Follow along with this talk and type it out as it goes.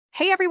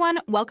Hey everyone,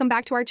 welcome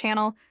back to our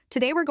channel.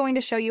 Today we're going to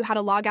show you how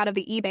to log out of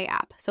the eBay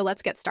app, so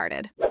let's get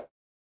started.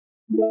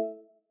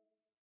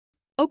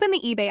 Open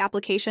the eBay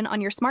application on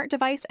your smart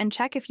device and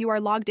check if you are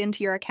logged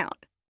into your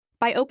account.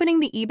 By opening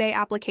the eBay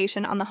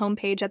application on the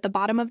homepage at the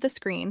bottom of the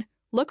screen,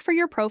 look for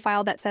your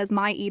profile that says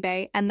My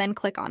eBay and then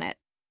click on it.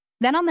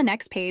 Then on the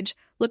next page,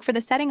 look for the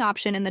setting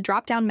option in the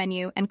drop-down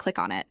menu and click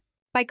on it.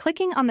 By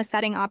clicking on the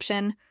setting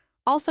option,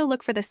 also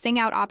look for the Sing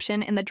Out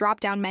option in the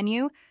drop-down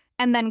menu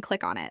and then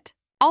click on it.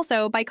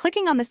 Also, by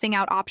clicking on the Sing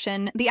Out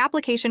option, the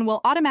application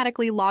will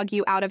automatically log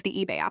you out of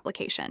the eBay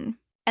application.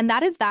 And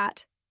that is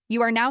that.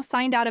 You are now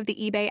signed out of the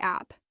eBay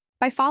app.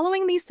 By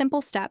following these simple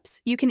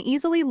steps, you can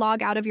easily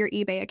log out of your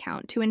eBay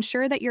account to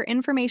ensure that your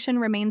information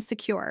remains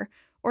secure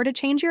or to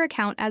change your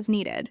account as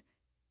needed.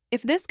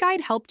 If this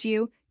guide helped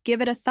you,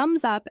 give it a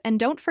thumbs up and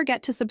don't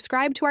forget to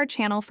subscribe to our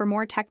channel for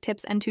more tech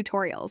tips and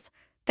tutorials.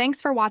 Thanks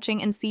for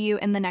watching and see you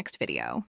in the next video.